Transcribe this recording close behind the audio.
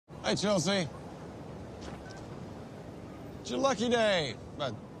Hi, Chelsea. It's your lucky day,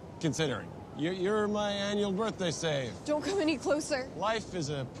 but considering. You're my annual birthday save. Don't come any closer. Life is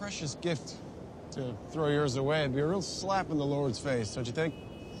a precious gift. To throw yours away would be a real slap in the Lord's face, don't you think?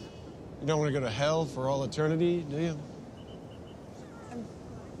 You don't want to go to hell for all eternity, do you? I'm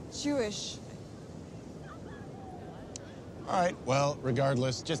Jewish. All right, well,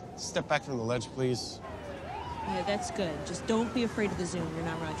 regardless, just step back from the ledge, please. Yeah, that's good. Just don't be afraid of the Zoom. You're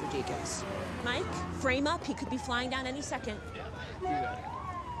not Roger Deakins. Mike, frame up. He could be flying down any second.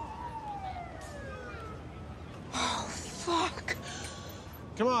 Oh, fuck.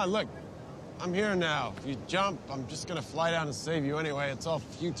 Come on, look. I'm here now. If you jump, I'm just gonna fly down and save you anyway. It's all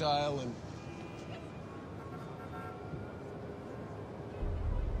futile and...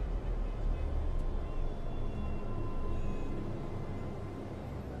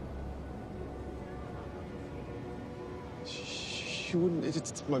 She wouldn't...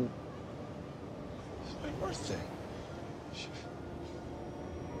 It's my birthday.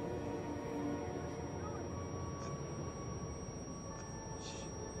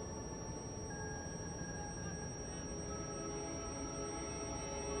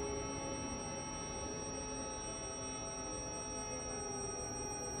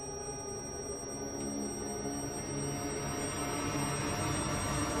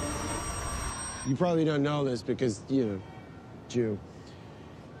 You probably don't know this because, you know, Jew.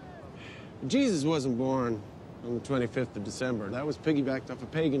 Jesus wasn't born on the 25th of December. That was piggybacked off a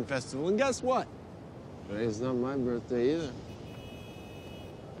pagan festival. And guess what? Today's not my birthday either.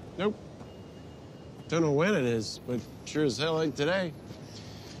 Nope. Don't know when it is, but sure as hell ain't today.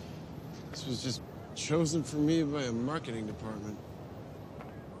 This was just chosen for me by a marketing department.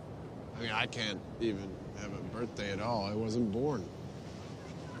 I mean, I can't even have a birthday at all. I wasn't born.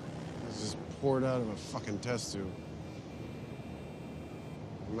 I was just poured out of a fucking test tube.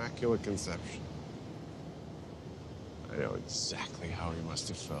 Immaculate conception. I know exactly how he must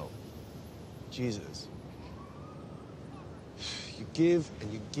have felt. Jesus. You give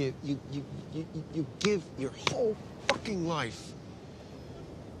and you give, you give your whole fucking life.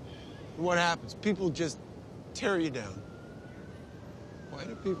 And what happens? People just tear you down. Why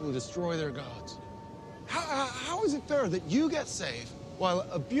do people destroy their gods? How is it fair that you get saved while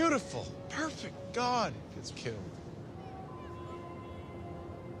a beautiful, perfect God gets killed?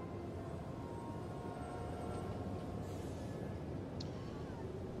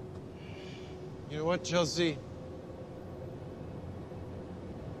 You know what, Chelsea?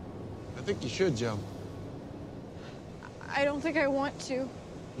 I think you should jump. I don't think I want to.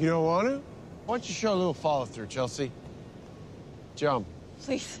 You don't want to? Why don't you show a little follow-through, Chelsea? Jump.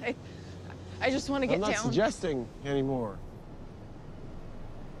 Please, I just want to get down. I'm not suggesting anymore.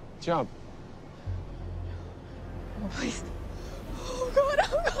 Jump. Oh, please. Oh, God,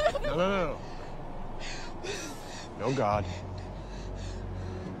 oh, God. No. No God.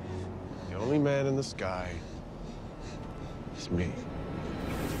 The only man in the sky is me.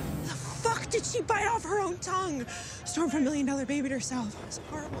 The fuck did she bite off her own tongue? Storm for $1 Million Baby herself. It was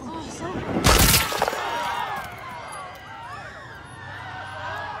horrible. Oh, sorry.